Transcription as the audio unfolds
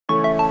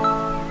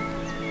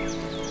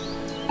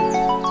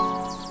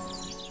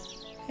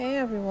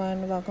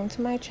everyone, welcome to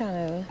my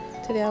channel.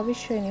 Today I'll be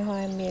showing you how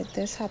I made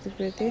this happy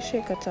birthday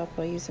shaker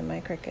topper using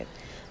my Cricut.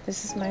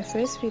 This is my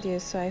first video,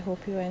 so I hope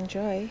you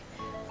enjoy.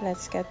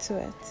 Let's get to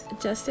it.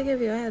 Just to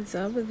give you a heads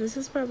up, this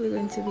is probably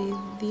going to be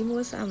the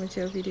most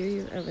amateur video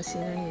you've ever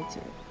seen on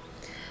YouTube.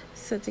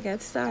 So to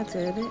get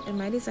started, in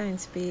my design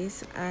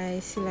space,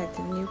 I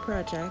selected a new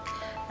project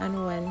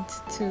and went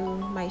to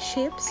my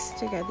shapes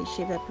to get the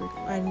shape that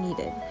I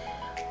needed.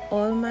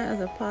 All my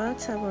other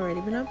parts have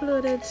already been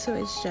uploaded, so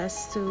it's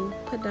just to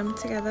put them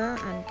together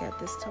and get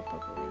this topper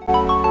going.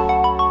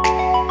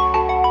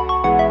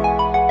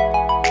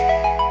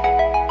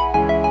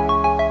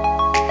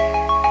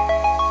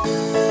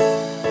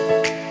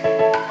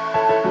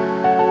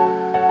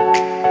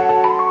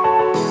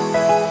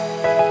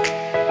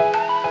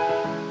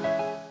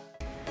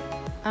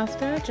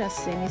 After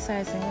adjusting the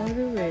sizing of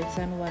the words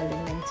and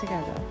welding them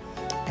together,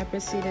 I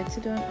proceeded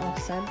to do an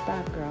offset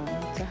background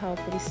to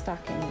help with the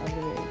stacking of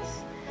the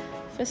words.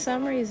 For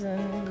some reason,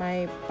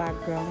 my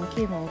background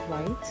came out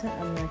white.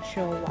 I'm not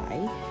sure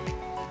why.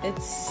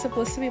 It's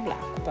supposed to be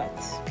black,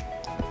 but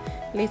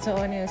later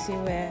on you'll see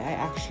where I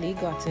actually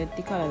got it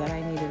the color that I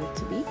needed it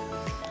to be,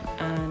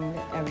 and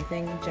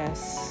everything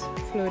just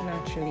flowed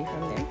naturally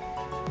from there.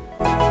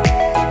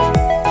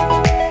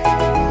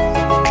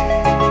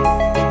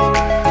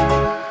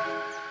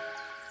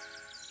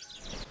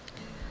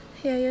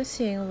 Here you're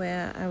seeing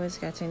where I was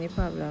getting the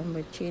problem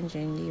with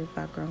changing the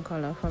background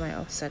color for my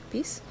offset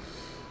piece.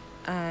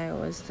 I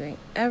was doing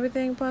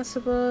everything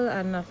possible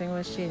and nothing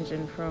was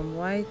changing from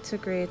white to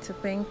gray to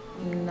pink,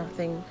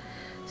 nothing.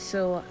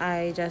 So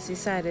I just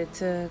decided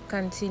to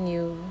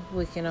continue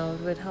working out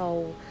with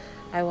how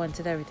I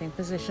wanted everything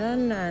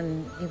positioned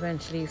and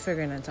eventually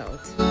figuring it out.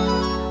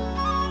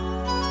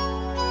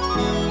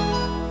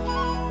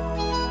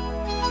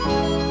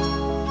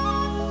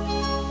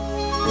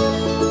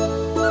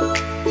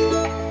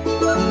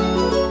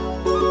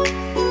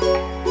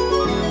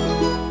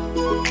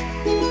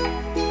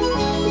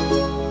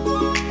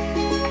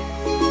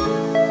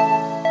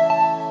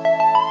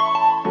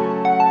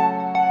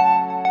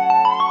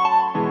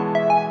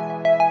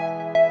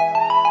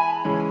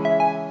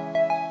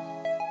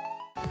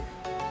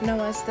 Now,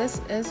 as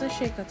this is a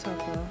shaker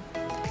topper,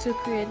 to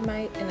create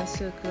my inner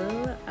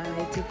circle, I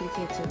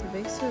duplicated the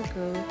big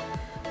circle,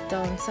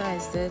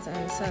 downsized it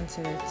and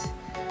centered it.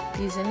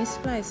 Using the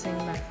splicing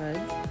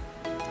method,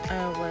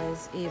 I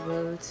was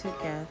able to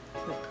get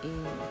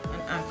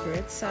an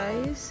accurate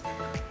size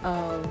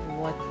of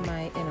what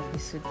my inner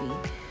piece would be.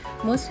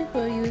 Most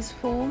people use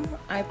foam.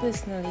 I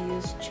personally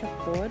use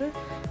chipboard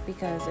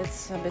because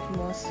it's a bit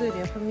more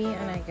sturdier for me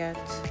and I get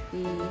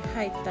the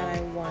height that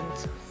I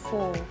want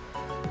for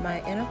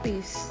my inner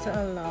piece to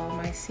allow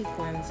my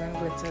sequins and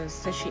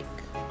glitters to shake,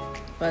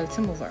 well,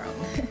 to move around.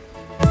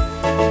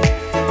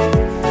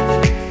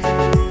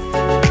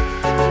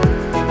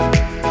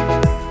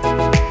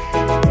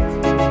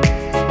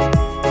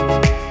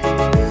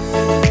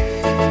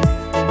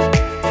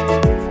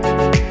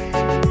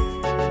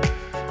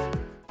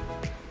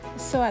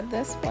 So at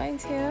this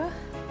point here,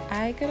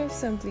 I could have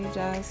simply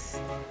just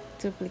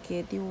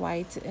duplicate the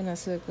white inner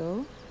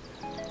circle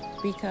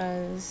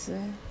because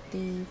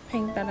the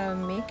pink that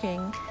I'm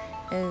making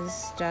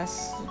is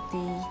just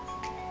the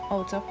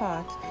outer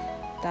part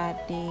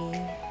that the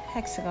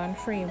hexagon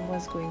frame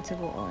was going to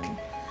go on.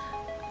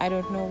 I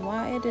don't know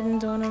why it didn't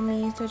dawn on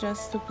me to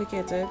just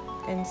duplicate it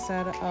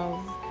instead of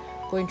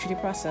going through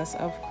the process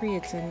of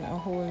creating a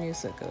whole new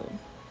circle.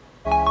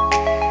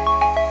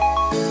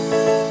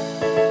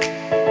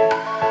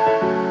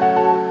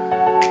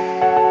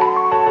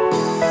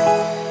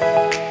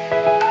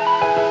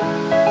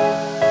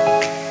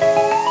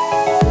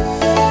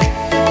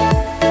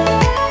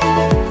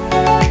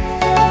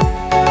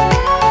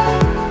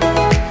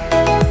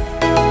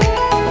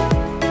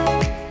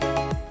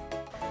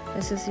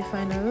 This is the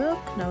final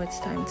look. Now it's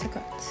time to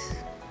cut.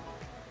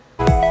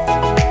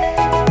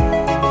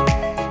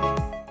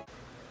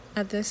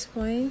 At this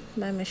point,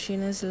 my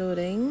machine is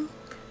loading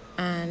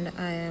and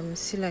I am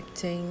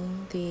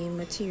selecting the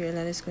material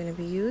that is going to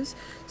be used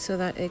so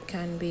that it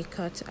can be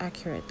cut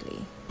accurately.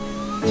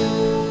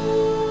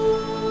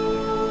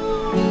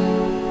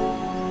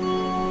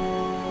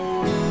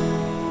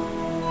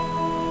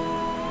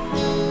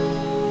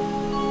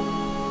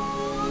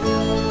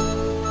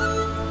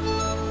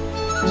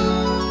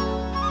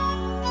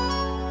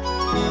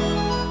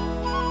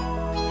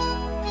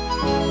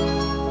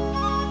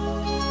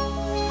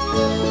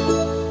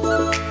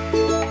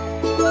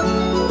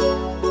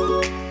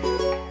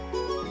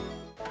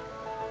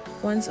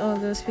 Once all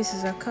those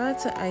pieces are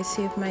cut, I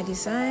save my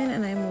design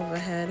and I move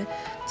ahead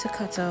to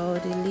cut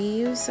out the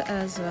leaves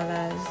as well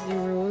as the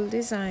roll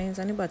designs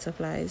and the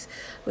butterflies,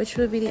 which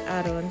will be the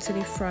add-on to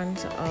the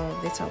front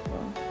of the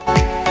topper.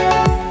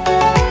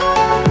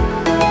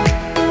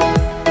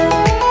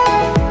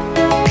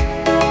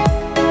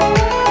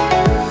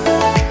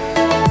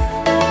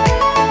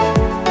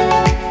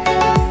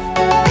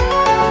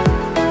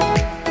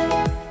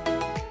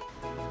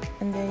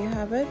 And there you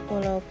have it,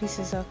 all our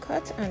pieces are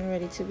cut and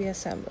ready to be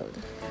assembled.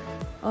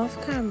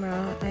 Off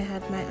camera, I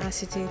had my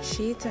acetate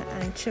sheet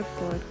and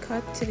chipboard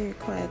cut to the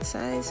required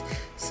size,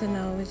 so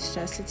now it's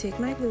just to take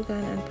my glue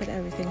gun and put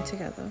everything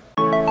together.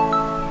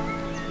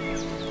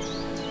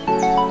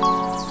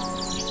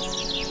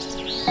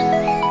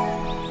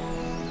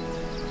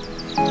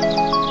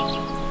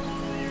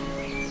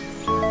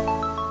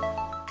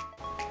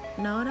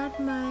 Now that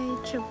my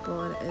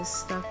chipboard is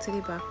stuck to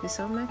the back piece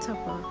of my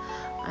topper,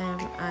 I am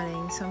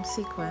adding some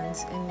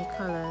sequins in the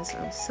colors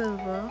of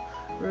silver,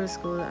 rose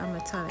gold and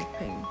metallic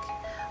pink.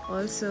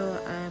 Also,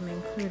 I am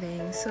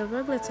including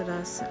silver glitter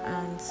dust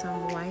and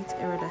some white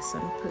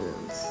iridescent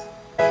pearls.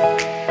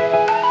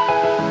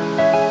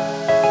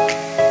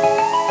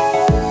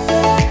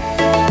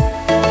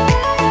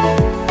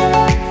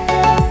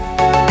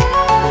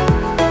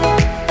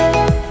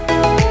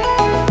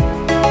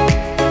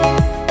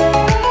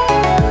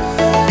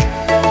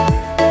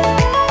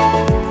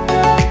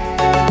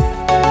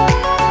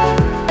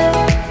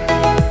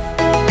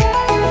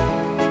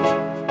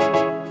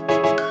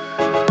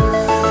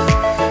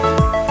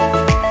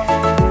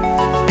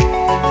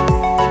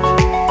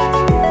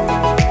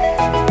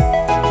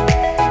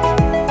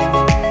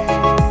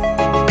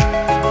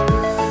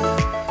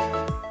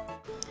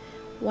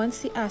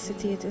 Once the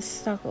acetate is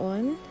stuck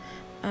on,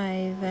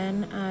 I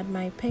then add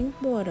my pink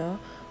border,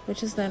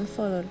 which is then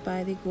followed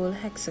by the gold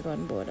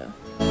hexagon border.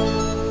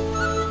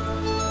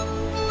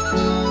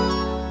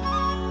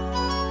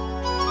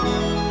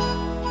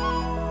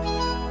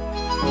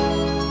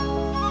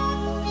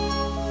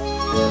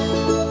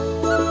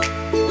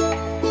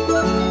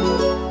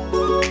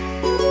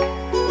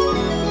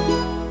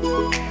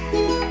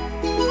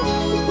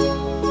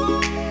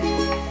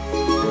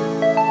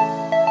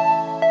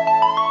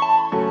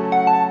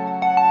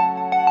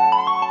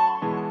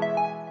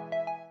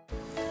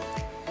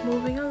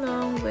 Moving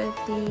along with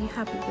the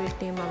happy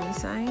birthday mommy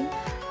sign,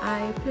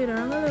 I played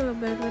around a little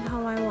bit with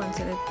how I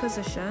wanted it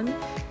positioned,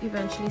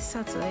 eventually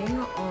settling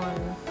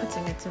on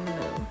putting it in the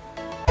middle.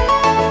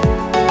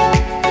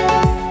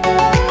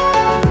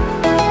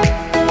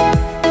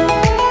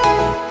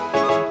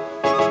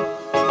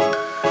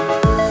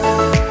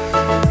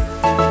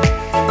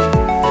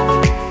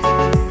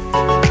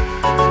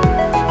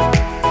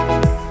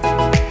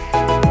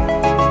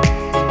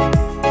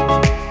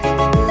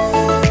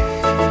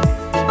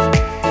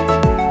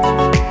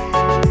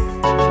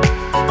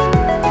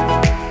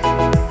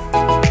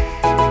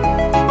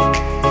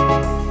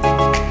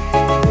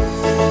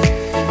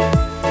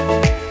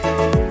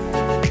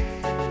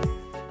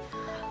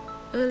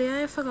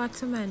 Earlier I forgot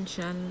to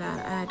mention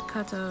that I had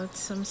cut out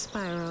some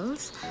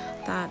spirals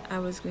that I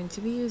was going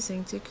to be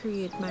using to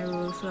create my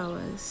roll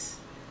flowers.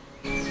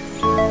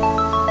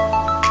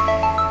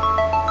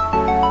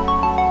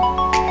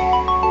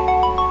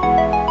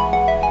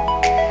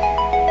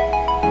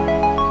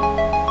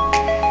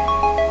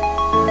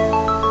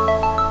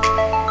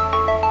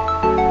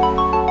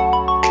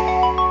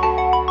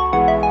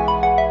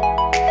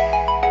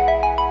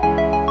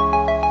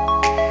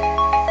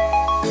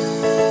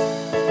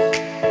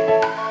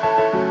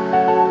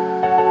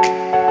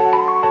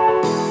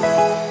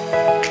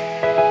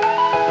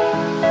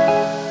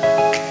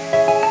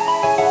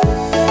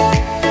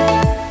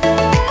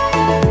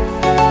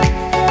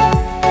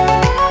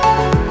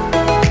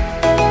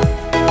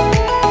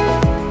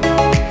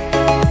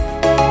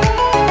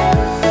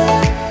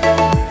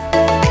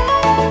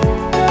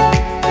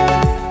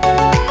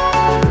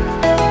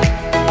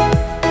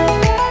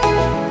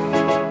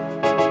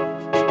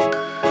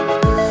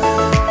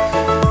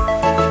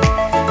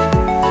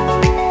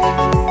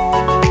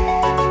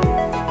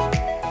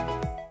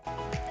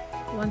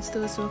 Once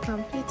those were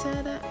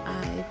completed,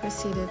 I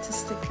proceeded to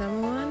stick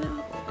them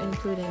on,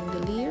 including the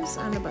leaves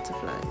and the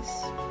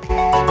butterflies.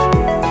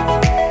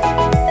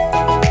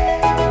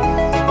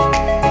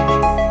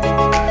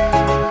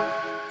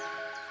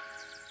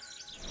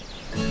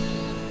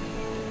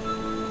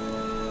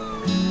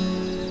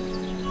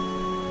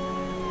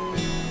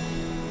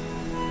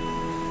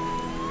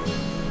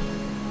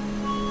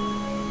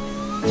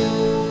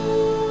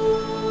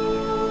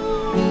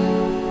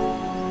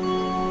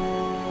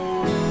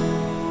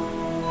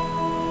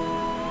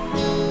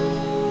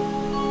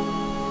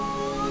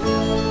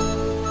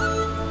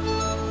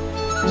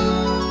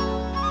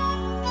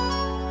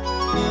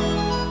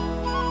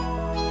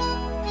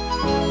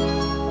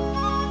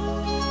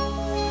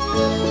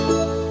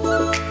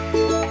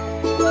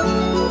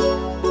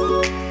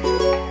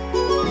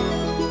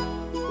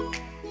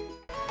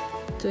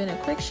 Doing a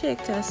quick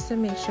shake test to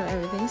make sure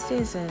everything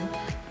stays in,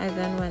 I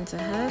then went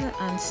ahead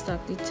and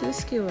stuck the 2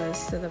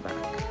 skewers to the back.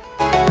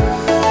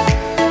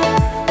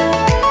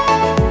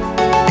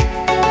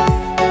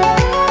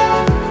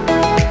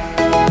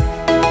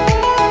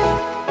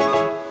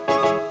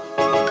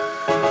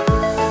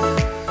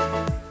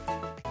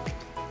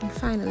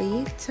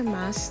 Finally, to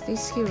mask the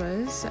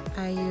skewers,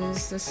 I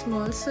used a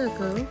small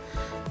circle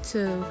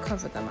to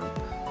cover them up.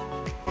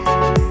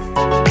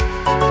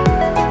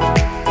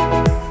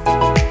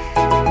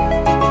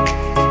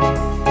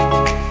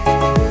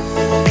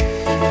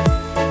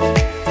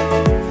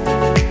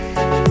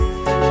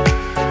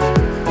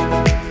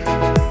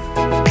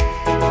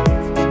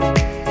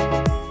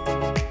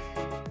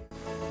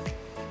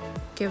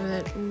 give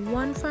it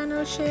one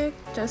final shake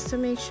just to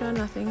make sure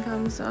nothing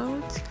comes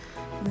out.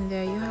 And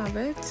there you have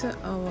it,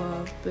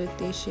 our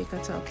birthday shaker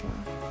topper.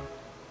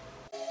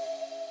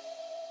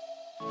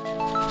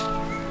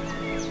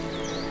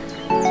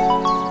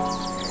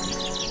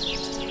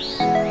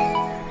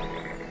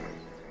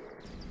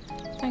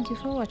 Thank you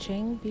for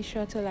watching. Be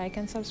sure to like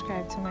and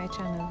subscribe to my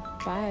channel.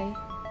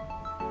 Bye.